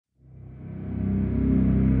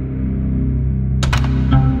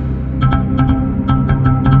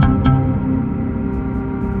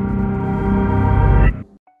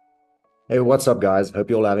Hey, what's up, guys? Hope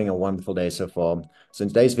you're all having a wonderful day so far. So in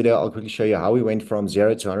today's video, I'll quickly show you how we went from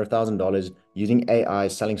zero to $100,000 using AI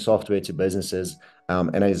selling software to businesses,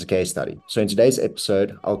 and as a case study. So in today's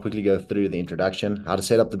episode, I'll quickly go through the introduction, how to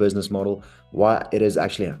set up the business model, why it is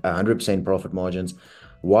actually 100% profit margins,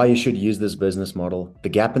 why you should use this business model, the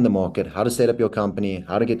gap in the market, how to set up your company,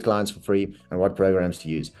 how to get clients for free, and what programs to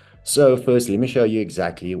use. So first, let me show you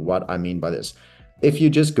exactly what I mean by this. If you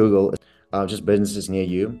just Google just businesses near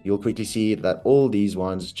you, you'll quickly see that all these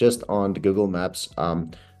ones just on the Google Maps,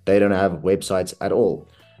 they don't have websites at all.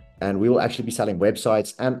 And we will actually be selling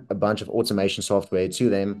websites and a bunch of automation software to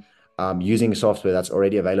them using software that's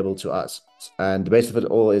already available to us. And the best of it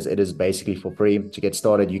all is it is basically for free to get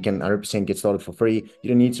started. You can 100% get started for free. You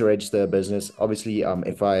don't need to register a business. Obviously,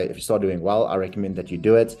 if you start doing well, I recommend that you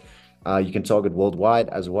do it. You can target worldwide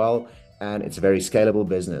as well, and it's a very scalable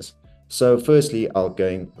business. So firstly,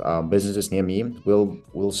 outgoing businesses near me,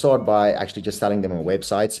 we'll start by actually just selling them on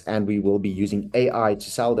websites, and we will be using AI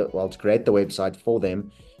to to create the website for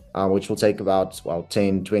them, which will take about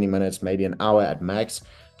 10, 20 minutes, maybe an hour at max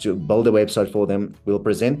to build a website for them. We'll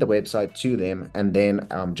present the website to them and then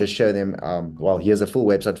just show them, here's a full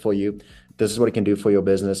website for you. This is what it can do for your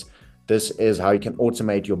business. This is how you can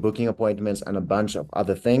automate your booking appointments and a bunch of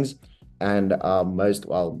other things. And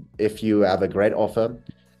if you have a great offer,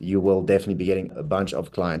 you will definitely be getting a bunch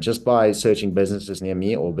of clients just by searching businesses near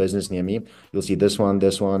me or business near me. You'll see this one,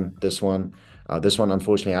 this one, this one. This one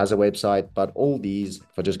unfortunately has a website, but all these,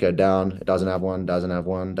 if I just go down, it doesn't have one, doesn't have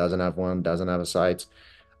one, doesn't have one, doesn't have a site.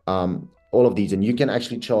 All of these, and you can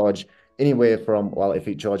actually charge anywhere from, if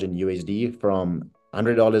you charge in USD, from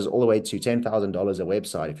 $100 all the way to $10,000 a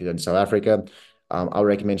website. If you're in South Africa, I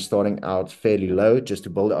recommend starting out fairly low just to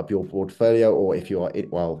build up your portfolio, or if you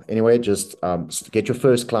are, anyway, just get your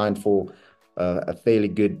first client for a fairly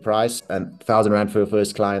good price, and 1,000 Rand for your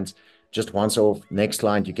first client. Just once off. Next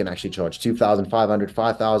client, you can actually charge 2,500,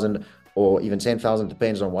 5,000, or even 10,000,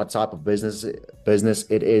 depends on what type of business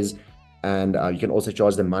it is. And you can also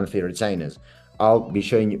charge them monthly retainers. I'll be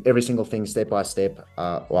showing you every single thing step by step,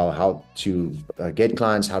 how to get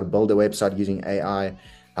clients, how to build a website using AI,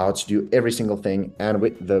 how to do every single thing. And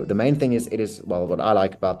with the main thing is, what I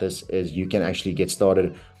like about this is you can actually get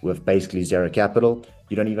started with basically zero capital.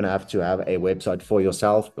 You don't even have to have a website for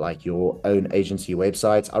yourself, like your own agency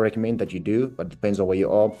websites. I recommend that you do, but it depends on where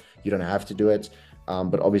you are. You don't have to do it.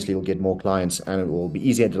 But obviously you'll get more clients, and it will be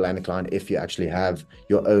easier to land a client if you actually have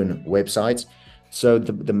your own website. So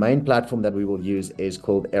the main platform that we will use is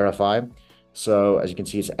called Airify. So as you can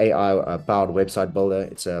see, it's AI powered website builder.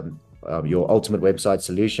 It's your ultimate website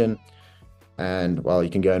solution. And you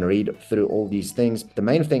can go and read through all these things. The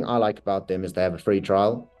main thing I like about them is they have a free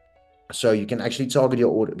trial. So you can actually target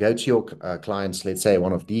your order, go to your clients, let's say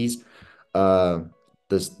one of these,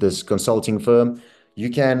 this consulting firm. You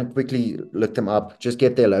can quickly look them up, just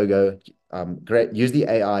get their logo, use the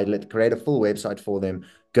AI, create a full website for them,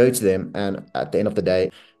 go to them, and at the end of the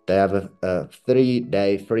day, they have a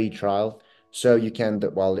 3-day free trial. So you can,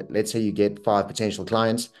 let's say you get 5 potential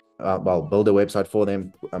clients, build a website for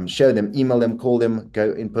them, show them, email them, call them,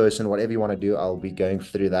 go in person, whatever you want to do. I'll be going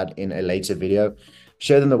through that in a later video.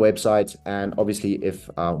 Show them the website, and obviously if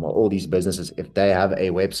all these businesses, if they have a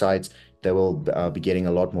website, they will be getting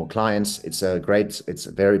a lot more clients. It's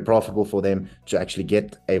very profitable for them to actually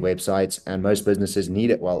get a website, and most businesses need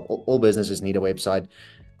it. All businesses need a website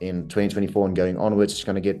in 2024 and going onwards.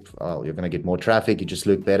 You're going to get more traffic. You just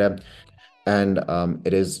look better. And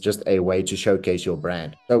it is just a way to showcase your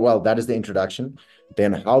brand. So, that is the introduction.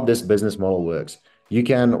 Then how this business model works. You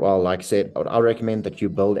can, like I said, I recommend that you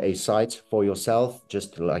build a site for yourself,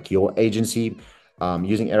 just like your agency,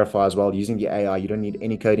 using Airify as well, using the AI. You don't need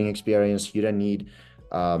any coding experience. You don't need,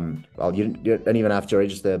 you don't even have to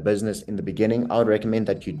register a business in the beginning. I would recommend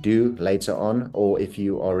that you do later on, or if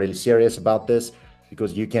you are really serious about this,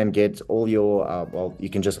 because you can get all your, you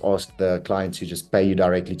can just ask the client to just pay you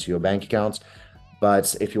directly to your bank accounts.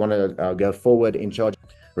 But if you want to go forward in charge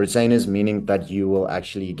retainers, meaning that you will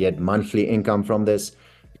actually get monthly income from this,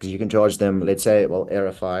 because you can charge them, let's say,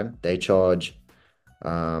 Airify, they charge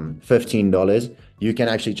 $15. You can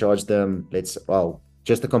actually charge them,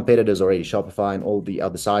 just the competitors already, Shopify and all the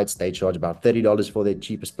other sites, they charge about $30 for their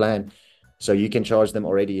cheapest plan. So you can charge them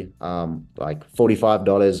already like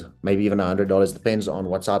 $45, maybe even $100, depends on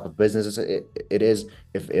what type of business it is.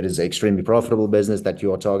 If it is an extremely profitable business that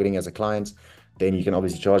you are targeting as a client, then you can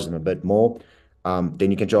obviously charge them a bit more. Then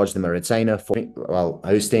you can charge them a retainer for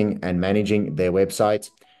hosting and managing their website.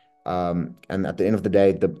 And at the end of the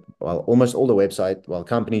day, almost all the website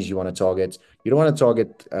companies you want to target, you don't want to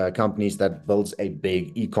target companies that builds a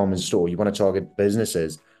big e-commerce store. You want to target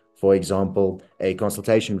businesses for example, a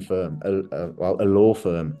consultation firm, a law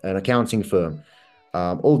firm, an accounting firm,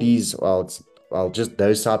 all these, just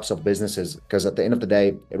those types of businesses, because at the end of the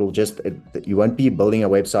day, you won't be building a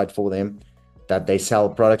website for them that they sell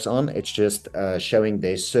products on. It's just showing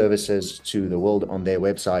their services to the world on their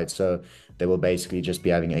website. So they will basically just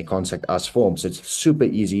be having a contact us form. So it's super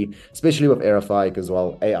easy, especially with Airify, because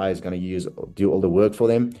AI is going to do all the work for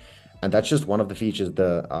them. And that's just one of the features,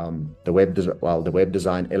 the web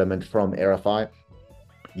design element from Airify.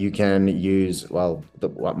 You can use,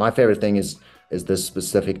 my favorite thing is this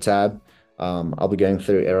specific tab. I'll be going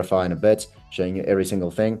through Airify in a bit, showing you every single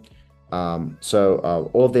thing. All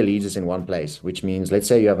of their leads is in one place, which means, let's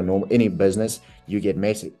say you have any business, you get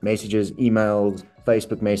messages, emails,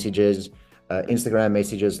 Facebook messages, Instagram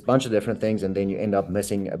messages, a bunch of different things, and then you end up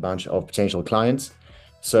missing a bunch of potential clients.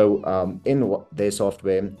 So in their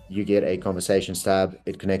software, you get a conversations tab.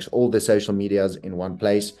 It connects all the social medias in one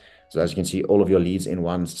place. So as you can see, all of your leads in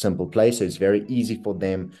one simple place. So it's very easy for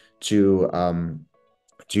them to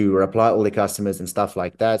reply all the customers and stuff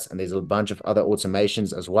like that. And there's a bunch of other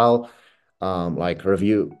automations as well, like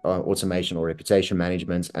review automation or reputation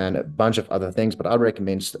management and a bunch of other things. But I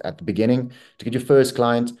recommend at the beginning, to get your first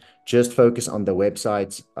client, just focus on the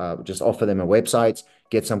website, just offer them a website,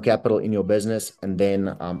 get some capital in your business, and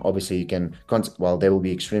then obviously you can, they will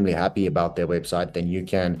be extremely happy about their website. Then you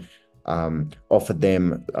can offer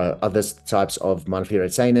them other types of monthly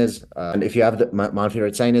retainers. And if you have the monthly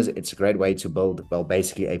retainers, it's a great way to build,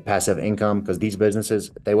 basically a passive income, because these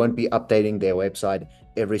businesses, they won't be updating their website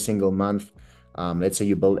every single month. Let's say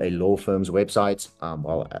you build a law firm's website,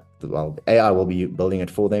 AI will be building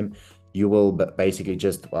it for them. You will basically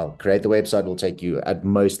just, create the website. It will take you at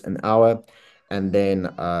most an hour, and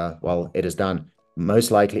then, it is done.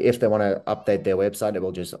 Most likely, if they want to update their website, it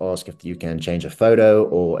will just ask if you can change a photo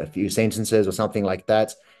or a few sentences or something like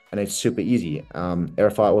that. And it's super easy.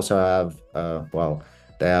 Airify also have,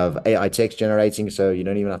 they have AI text generating, so you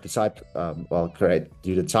don't even have to type,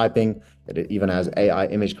 do the typing. It even has AI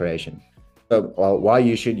image creation. So, why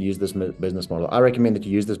you should use this business model? I recommend that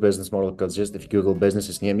you use this business model because just if you Google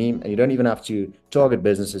businesses near me, and you don't even have to target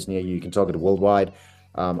businesses near you, you can target worldwide.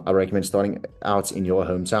 I recommend starting out in your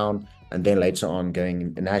hometown and then later on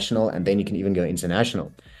going national, and then you can even go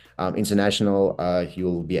international. International,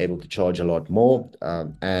 you'll be able to charge a lot more.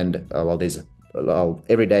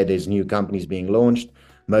 Every day there's new companies being launched.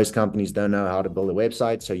 Most companies don't know how to build a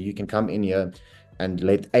website, so you can come in here and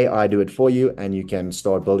let AI do it for you, and you can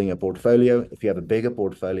start building a portfolio. If you have a bigger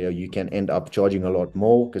portfolio, you can end up charging a lot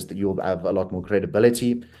more because you'll have a lot more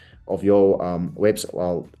credibility of your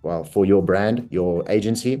website, for your brand, your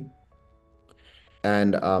agency.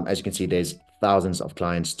 And as you can see, there's thousands of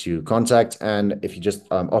clients to contact. And if you just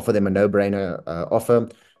offer them a no-brainer offer,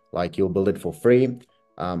 like you'll build it for free,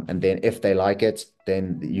 and then if they like it,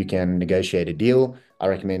 then you can negotiate a deal. I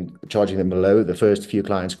recommend charging them below the first few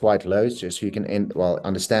clients quite low, just so you can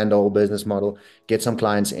understand the whole business model, get some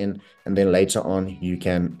clients in, and then later on you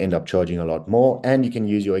can end up charging a lot more. And you can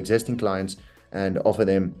use your existing clients and offer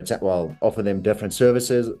them different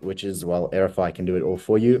services, which is, Airify can do it all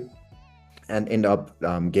for you, and end up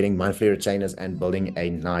getting monthly retainers and building a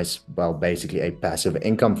nice, basically a passive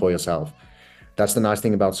income for yourself. That's the nice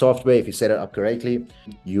thing about software. If you set it up correctly,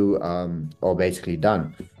 you are basically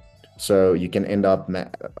done. So you can end up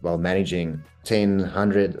managing 10,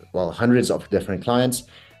 100, hundreds of different clients.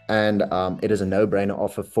 And it is a no-brainer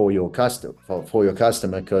offer for your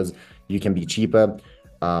customer because you can be cheaper.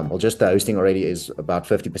 Just the hosting already is about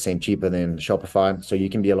 50% cheaper than Shopify. So you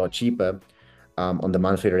can be a lot cheaper on the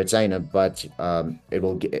monthly retainer, but it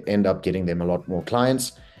will end up getting them a lot more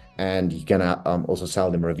clients. And you can also sell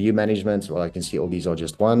them review management. I can see all these are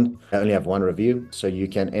just one. I only have one review. So you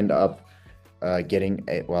can end up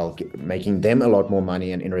making them a lot more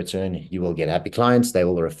money. And in return, you will get happy clients. They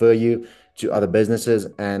will refer you to other businesses.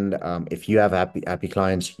 And if you have happy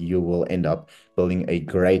clients, you will end up building a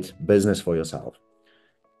great business for yourself.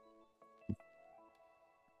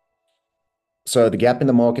 So the gap in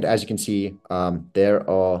the market, as you can see, there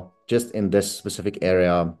are just in this specific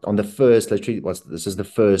area on the first, this is the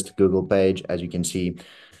first Google page. As you can see,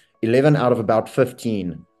 11 out of about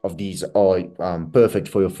 15 of these are perfect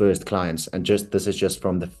for your first clients. And this is just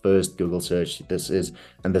from the first Google search. This is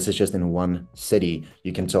just in one city.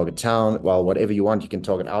 You can target town, whatever you want. You can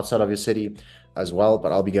target outside of your city as well,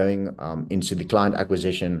 but I'll be going into the client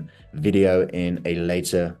acquisition video in a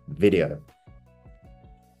later video.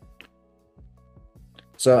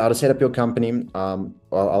 So how to set up your company. In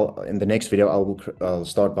the next video, I'll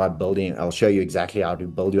start by I'll show you exactly how to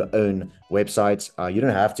build your own websites. You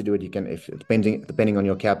don't have to do it. You can, depending on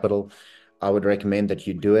your capital. I would recommend that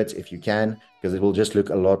you do it if you can, because it will just look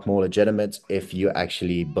a lot more legitimate if you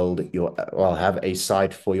actually build your, well, have a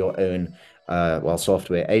site for your own,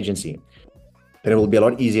 software agency. Then it will be a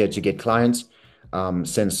lot easier to get clients,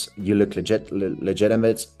 since you look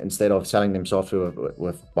legitimate instead of selling them software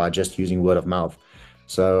by just using word of mouth.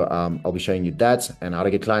 So I'll be showing you that and how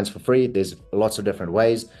to get clients for free. There's lots of different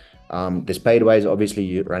ways. There's paid ways, obviously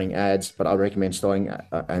you're running ads, but I would recommend starting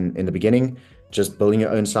and in the beginning, just building your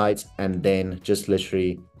own site and then just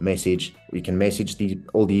literally message. You can message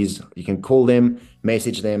all these, you can call them,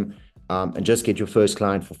 message them, and just get your first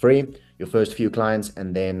client for free, your first few clients,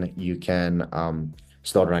 and then you can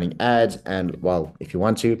start running ads. And well, if you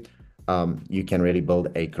want to, you can really build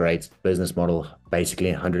a great business model,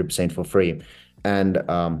 basically 100% for free. And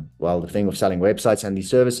the thing with selling websites and these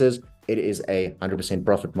services, it is a 100%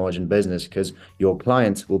 profit margin business, because your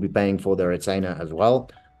clients will be paying for the retainer as well,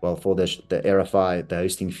 for the RFI, the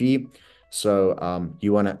hosting fee. So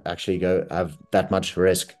you want to actually go have that much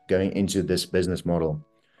risk going into this business model.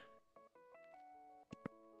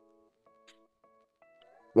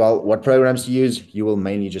 Well, what programs to use? You will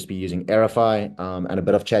mainly just be using RFI and a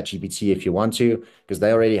bit of ChatGPT if you want to, because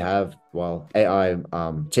they already have, AI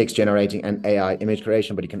text generating and AI image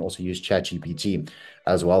creation, but you can also use ChatGPT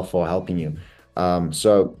as well for helping you.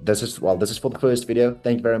 So this is for the first video.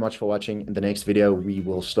 Thank you very much for watching. In the next video, we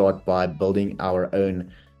will start by building our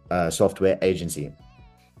own software agency.